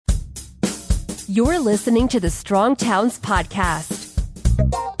You're listening to the Strong Towns Podcast.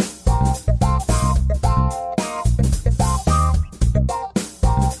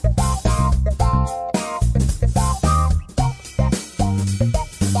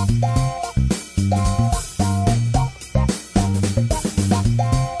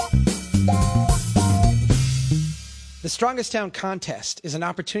 The Strongest Town Contest is an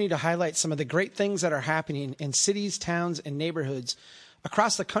opportunity to highlight some of the great things that are happening in cities, towns, and neighborhoods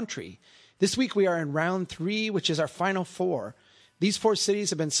across the country. This week we are in round 3, which is our final 4. These 4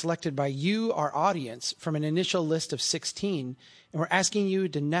 cities have been selected by you, our audience, from an initial list of 16, and we're asking you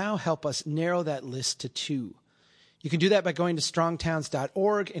to now help us narrow that list to 2. You can do that by going to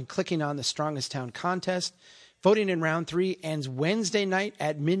strongtowns.org and clicking on the Strongest Town Contest. Voting in round 3 ends Wednesday night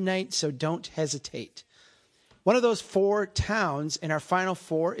at midnight, so don't hesitate. One of those 4 towns in our final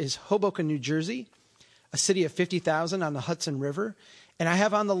 4 is Hoboken, New Jersey, a city of 50,000 on the Hudson River. And I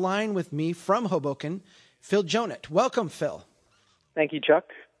have on the line with me from Hoboken, Phil Jonett. Welcome, Phil. Thank you, Chuck.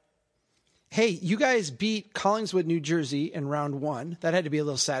 Hey, you guys beat Collingswood, New Jersey in round 1. That had to be a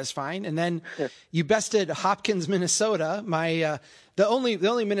little satisfying. And then you bested Hopkins, Minnesota, the only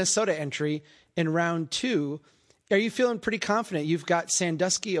Minnesota entry in round 2. Are you feeling pretty confident? You've got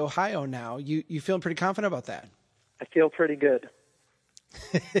Sandusky, Ohio now. You feeling pretty confident about that? I feel pretty good.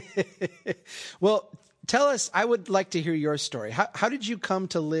 Well, tell us, I would like to hear your story. How did you come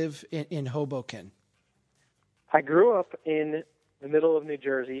to live in Hoboken? I grew up in the middle of New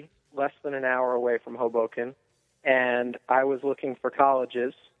Jersey, less than an hour away from Hoboken, and I was looking for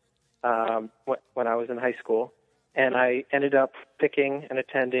colleges when I was in high school. And I ended up picking and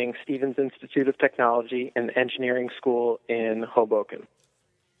attending Stevens Institute of Technology and Engineering School in Hoboken.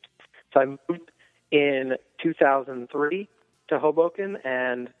 So I moved in 2003 to Hoboken,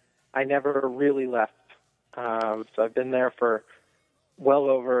 and I never really left. So I've been there for well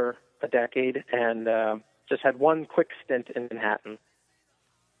over a decade and just had one quick stint in Manhattan.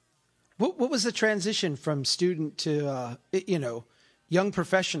 What was the transition from student to, young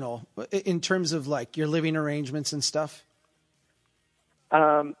professional in terms of like your living arrangements and stuff?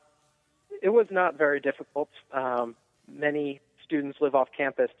 It was not very difficult. Many students live off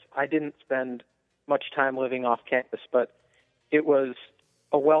campus. I didn't spend much time living off campus, but it was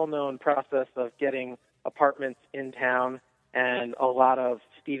a well-known process of getting apartments in town, and a lot of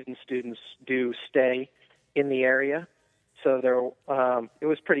Stevens students do stay in the area. So it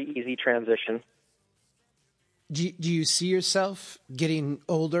was pretty easy transition. Do you see yourself getting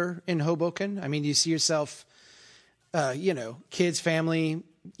older in Hoboken? I mean, do you see yourself, kids, family,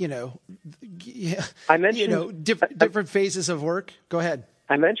 I mentioned, different phases of work? Go ahead.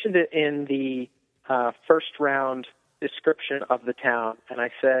 I mentioned it in the first round description of the town, and I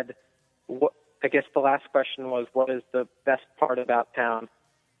said, I guess the last question was, what is the best part about town?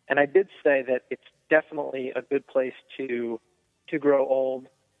 And I did say that it's definitely a good place to grow old,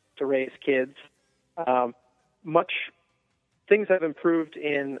 to raise kids. Things have improved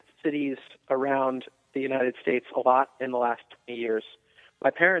in cities around the United States a lot in the last 20 years. My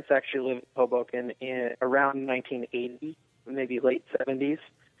parents actually lived in Hoboken around 1980, maybe late 70s.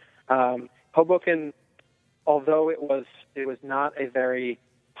 Hoboken, although it was not a very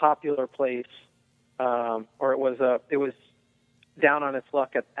popular place, or it was down on its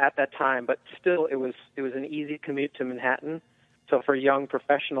luck at that time, but still it was an easy commute to Manhattan. So for young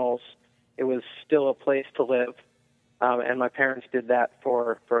professionals, it was still a place to live. And my parents did that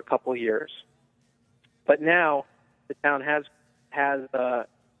for a couple years. But now the town has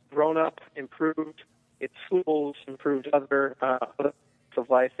grown up, improved its schools, improved other parts of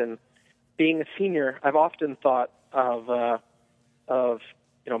life. And being a senior, I've often thought of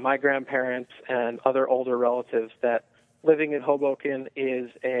my grandparents and other older relatives that living in Hoboken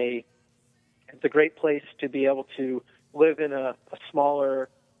it's a great place to be able to live in a smaller,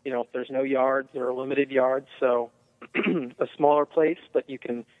 there's no yards or limited yards, so a smaller place, but you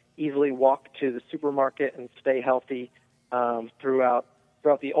can easily walk to the supermarket and stay healthy throughout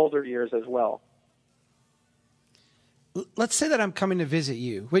the older years as well. Let's say that I'm coming to visit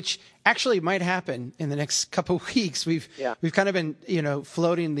you, which actually might happen in the next couple of weeks. We've kind of been,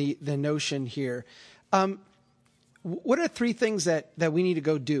 floating the notion here. What are 3 things that we need to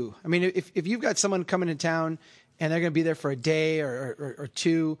go do? I mean, if you've got someone coming to town and they're going to be there for a day or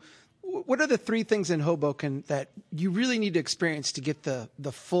 2, what are the 3 things in Hoboken that you really need to experience to get the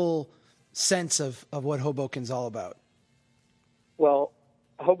full sense of what Hoboken's all about? Well,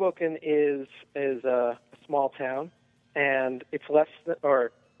 Hoboken is a small town, and it's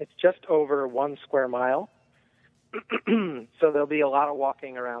it's just over 1 square mile. So there'll be a lot of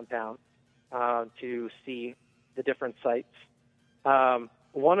walking around town to see the different sites.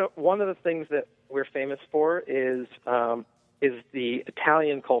 one of the things that we're famous for is the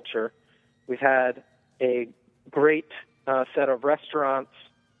Italian culture. We've had a great set of restaurants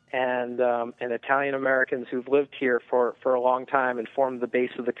and Italian Americans who've lived here for a long time and formed the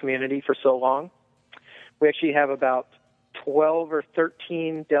base of the community for so long. We actually have about 12 or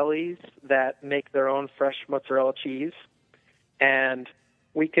 13 delis that make their own fresh mozzarella cheese, and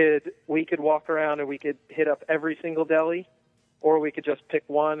we could walk around and we could hit up every single deli, or we could just pick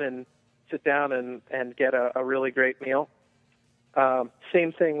one and sit down and get a really great meal.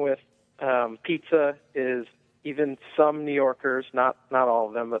 Same thing with pizza. Is even some New Yorkers, not all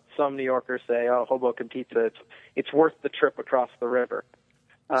of them, but some New Yorkers say, "Oh, Hoboken pizza, it's worth the trip across the river."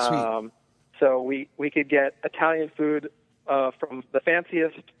 So we could get Italian food from the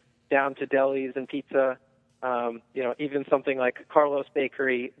fanciest down to delis and pizza. Even something like Carlos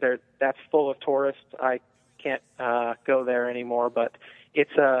Bakery, that's full of tourists. I can't go there anymore, but it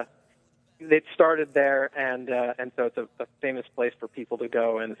started there, and so it's a famous place for people to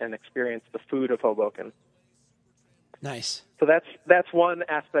go and experience the food of Hoboken. Nice. So that's one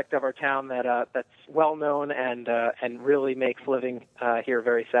aspect of our town that's well known and really makes living here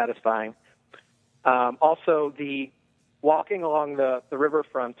very satisfying. Also, the walking along the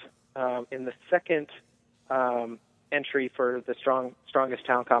riverfront in the second entry for the strongest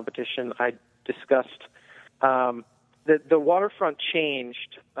town competition I discussed, the waterfront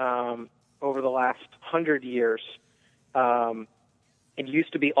changed over the last 100 years. It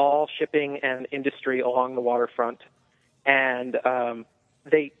used to be all shipping and industry along the waterfront, and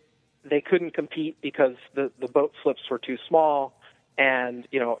they couldn't compete because the boat slips were too small, and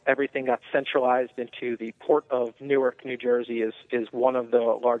everything got centralized into the port of Newark, New Jersey is one of the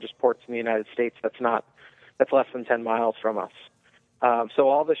largest ports in the United States that's less than 10 miles from us. So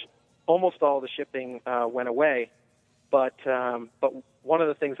almost all the shipping went away, but one of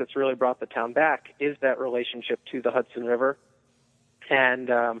the things that's really brought the town back is that relationship to the Hudson River, and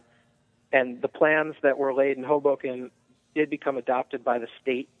the plans that were laid in Hoboken did become adopted by the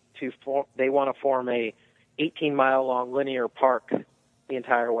state they want to form a 18-mile long linear park the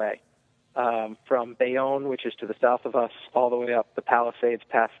entire way, from Bayonne, which is to the south of us, all the way up the Palisades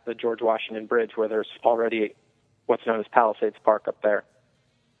past the George Washington Bridge, where there's already what's known as Palisades Park up there.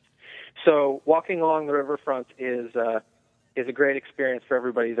 So walking along the riverfront is a great experience for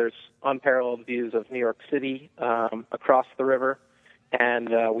everybody. There's unparalleled views of New York City across the river, and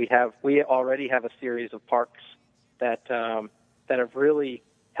we already have a series of parks that have really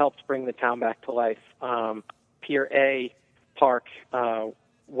helped bring the town back to life. Pier A Park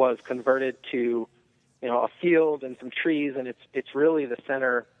was converted to a field and some trees, and it's really the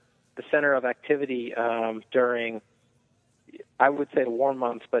center of activity during, I would say, the warm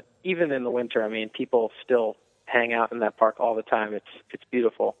months, but even in the winter, I mean, people still hang out in that park all the time. It's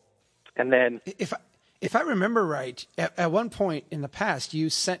beautiful. And then, if I remember right, at one point in the past, you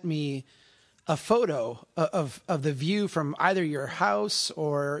sent me a photo of the view from either your house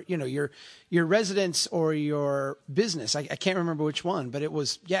or your residence or your business. I can't remember which one, but it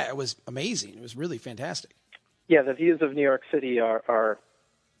was amazing. It was really fantastic. Yeah, the views of New York City are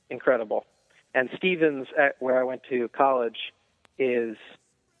incredible. And Stevens, where I went to college, is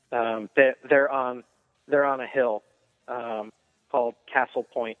they're on a hill called Castle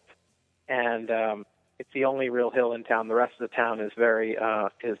Point, and it's the only real hill in town. The rest of the town is very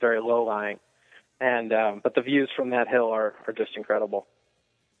low lying, and but the views from that hill are just incredible.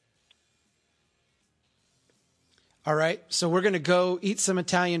 All right, so we're going to go eat some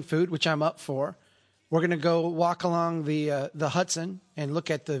Italian food, which I'm up for. We're going to go walk along the Hudson and look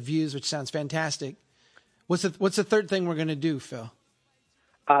at the views, which sounds fantastic. What's the third thing we're going to do, Phil?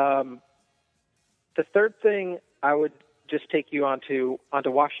 The third thing, I would just take you onto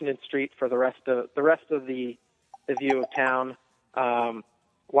Washington Street for the rest of the view of town.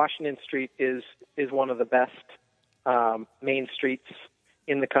 Washington Street is one of the best main streets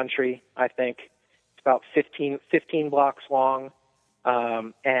in the country, I think. It's about 15 blocks long.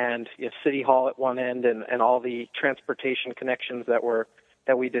 And City Hall at one end, and all the transportation connections that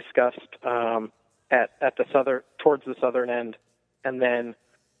we discussed towards the southern end, and then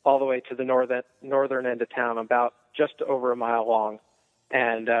all the way to the northern end of town, about just over a mile long.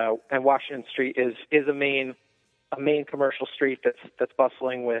 And Washington Street is a main commercial street that's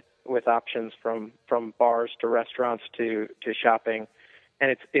bustling with options from bars to restaurants to shopping,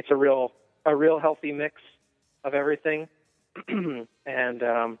 and it's a real healthy mix of everything. And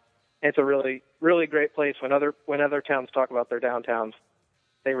it's a really, really great place. When other towns talk about their downtowns,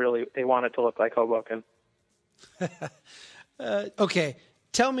 they want it to look like Hoboken. Okay,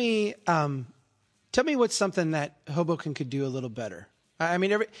 tell me what's something that Hoboken could do a little better. I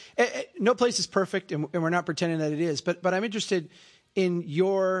mean, no place is perfect, and we're not pretending that it is. But I'm interested in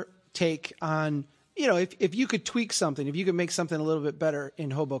your take on, if you could tweak something, if you could make something a little bit better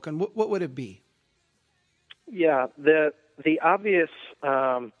in Hoboken, what would it be? Yeah, the obvious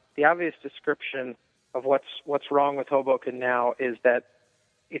description of what's wrong with Hoboken now is that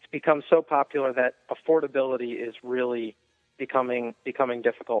it's become so popular that affordability is really becoming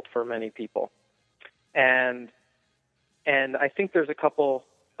difficult for many people, and I think there's a couple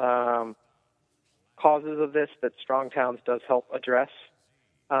causes of this that Strong Towns does help address.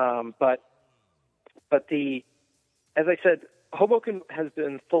 But as I said, Hoboken has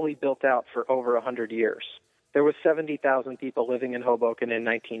been fully built out for over 100 years. There was 70,000 people living in Hoboken in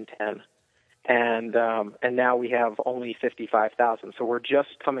 1910, and now we have only 55,000. So we're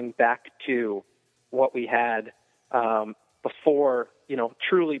just coming back to what we had before,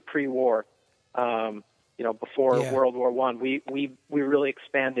 truly pre-war. Before World War I, we really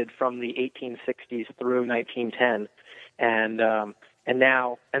expanded from the 1860s through 1910, and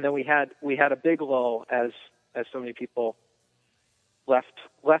then we had a big lull as so many people left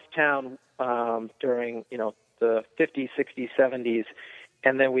town during the 50s, 60s, 70s,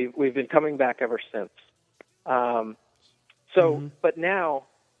 and then we've been coming back ever since. But now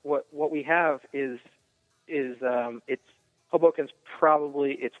what we have is it's Hoboken's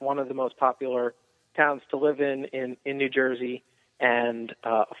it's one of the most popular towns to live in New Jersey, and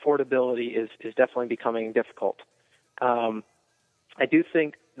affordability is definitely becoming difficult. I do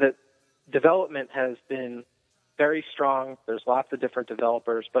think that development has been very strong. There's lots of different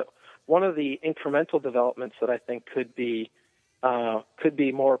developers, but one of the incremental developments that I think could be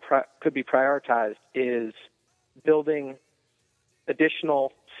prioritized is building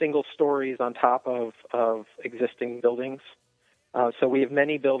additional single stories on top of existing buildings. So we have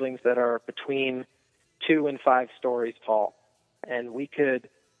many buildings that are between 2 and 5 stories tall, and we could,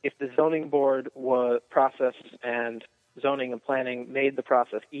 if the zoning board process and zoning and planning made the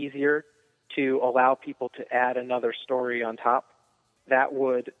process easier to allow people to add another story on top, that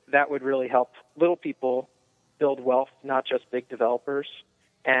would really help little people build wealth, not just big developers,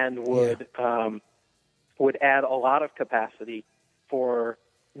 and would add a lot of capacity for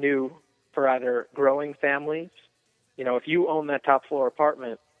either growing families. If you own that top floor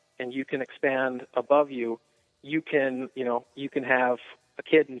apartment and you can expand above you can have a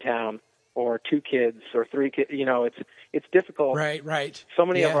kid in town, or 2 kids, or 3 kids. It's difficult. Right. So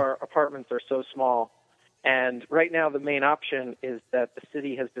many of our apartments are so small. And right now the main option is that the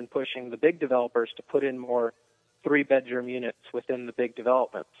city has been pushing the big developers to put in more 3-bedroom units within the big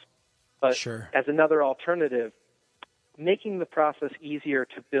developments. But as another alternative, making the process easier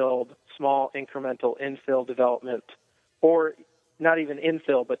to build small incremental infill development, or not even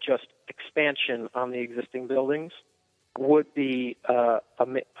infill, but just expansion on the existing buildings, would be a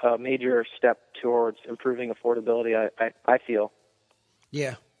major step towards improving affordability, I feel.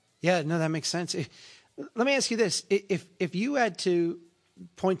 Yeah. No, that makes sense. Let me ask you this. If you had to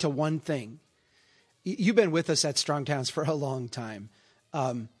point to one thing, you've been with us at Strong Towns for a long time.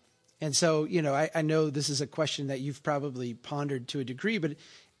 And so, I know this is a question that you've probably pondered to a degree, but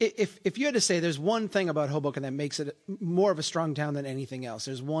if you had to say there's one thing about Hoboken that makes it more of a strong town than anything else,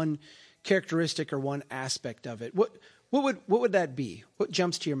 there's one characteristic or one aspect of it, what would that be? What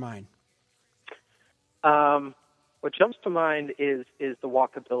jumps to your mind? What jumps to mind is the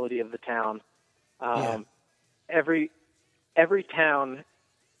walkability of the town. Every town,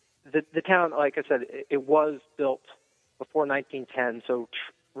 the town, like I said, it was built before 1910, so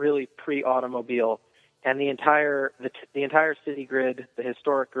really pre-automobile, and the entire city grid, the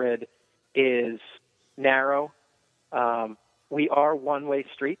historic grid, is narrow. We are one-way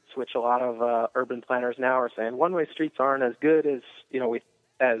streets, which a lot of urban planners now are saying one-way streets aren't as good as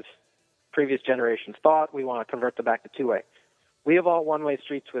as previous generations thought. We want to convert them back to two-way. We have all one-way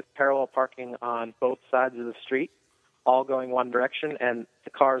streets with parallel parking on both sides of the street, all going one direction, and the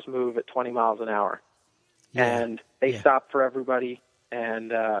cars move at 20 miles an hour. And they stop for everybody,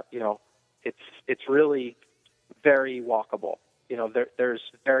 and it's really very walkable. There's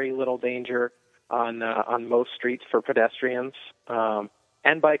very little danger on most streets for pedestrians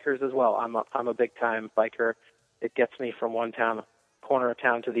and bikers as well. I'm a big time biker. It gets me from one corner of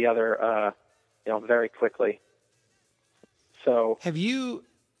town to the other, very quickly. So have you?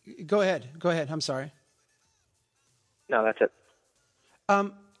 Go ahead. I'm sorry. No, that's it.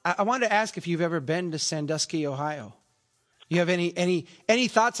 I wanted to ask if you've ever been to Sandusky, Ohio. You have any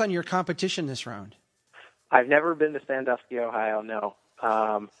thoughts on your competition this round? I've never been to Sandusky, Ohio. No.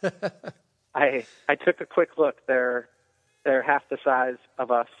 I took a quick look. They're half the size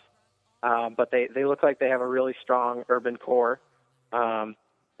of us, but they look like they have a really strong urban core.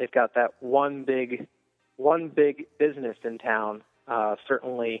 They've got that one big business in town.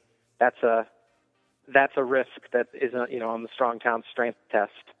 Certainly, that's a risk that isn't on the strong town strength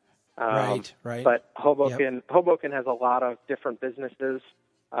test. Right. But Hoboken has a lot of different businesses.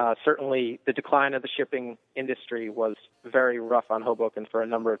 Certainly, the decline of the shipping industry was very rough on Hoboken for a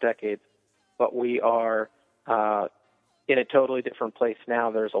number of decades. But we are in a totally different place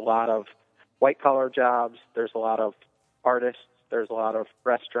now. There's a lot of white-collar jobs. There's a lot of artists. There's a lot of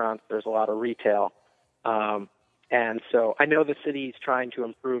restaurants. There's a lot of retail. And so I know the city's trying to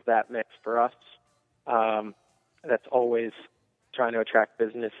improve that mix for us. That's always trying to attract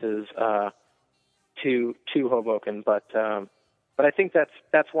businesses to Hoboken. But I think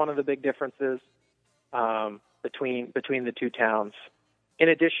that's one of the big differences between the two towns. In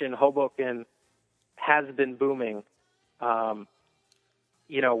addition, Hoboken has been booming.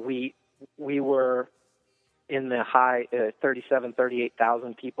 We were in the high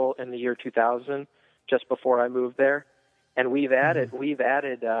 38,000 people in the year 2000, just before I moved there, and we've added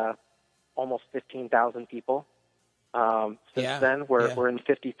almost 15,000 people since then. We're in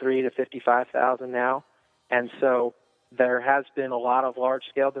 53 to 55,000 now, and so there has been a lot of large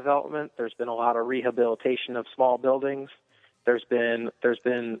scale development. There's been a lot of rehabilitation of small buildings. There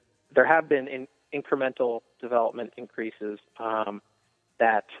have been incremental development increases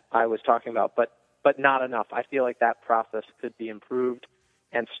that I was talking about, but not enough. I feel like that process could be improved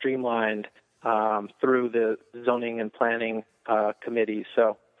and streamlined through the zoning and planning committees.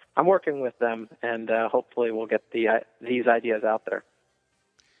 So I'm working with them, and hopefully we'll get these ideas out there.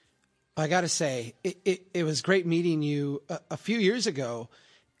 I got to say, it was great meeting you a few years ago,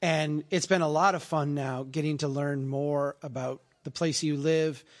 and it's been a lot of fun now getting to learn more about the place you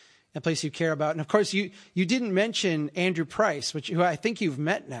live, a place you care about. And of course, you didn't mention Andrew Price, who I think you've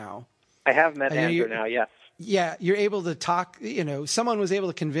met now. I have met Andrew now, yes. Yeah, you're able to talk, someone was able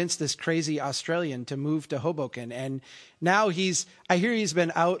to convince this crazy Australian to move to Hoboken. And now I hear he's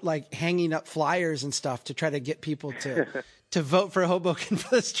been out like hanging up flyers and stuff to try to get people to vote for Hoboken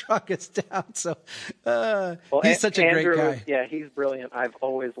for the strongest town. So he's such a great guy. Yeah, he's brilliant. I've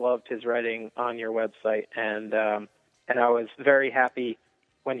always loved his writing on your website. And I was very happy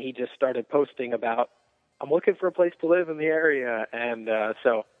when he just started posting about, I'm looking for a place to live in the area. And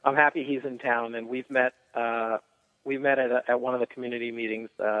so I'm happy he's in town, and we've met at one of the community meetings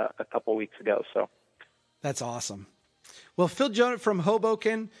a couple weeks ago. So that's awesome. Well, Phil Jonah from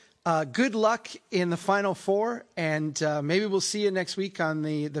Hoboken, good luck in the Final Four, and maybe we'll see you next week on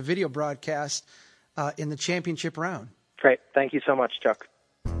the video broadcast in the championship round. Great. Thank you so much, Chuck.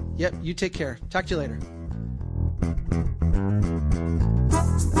 Yep, you take care. Talk to you later.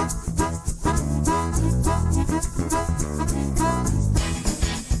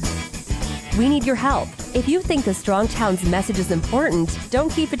 We need your help. If you think the Strong Towns message is important,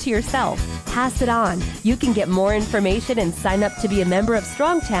 don't keep it to yourself. Pass it on. You can get more information and sign up to be a member of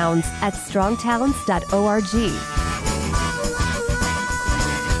Strong Towns at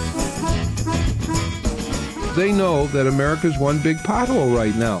strongtowns.org. They know that America's one big pothole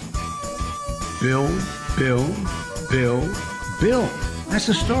right now. Bill, Bill, Bill, Bill. That's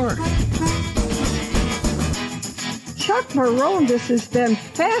the story. Chuck Marone, this has been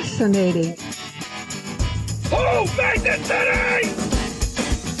fascinating. Oh, Magnet City!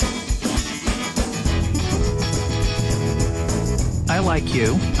 I like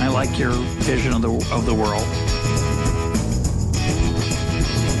you. I like your vision of the world.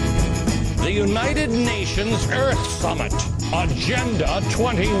 The United Nations Earth Summit, Agenda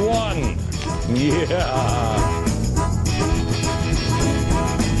 21. Yeah.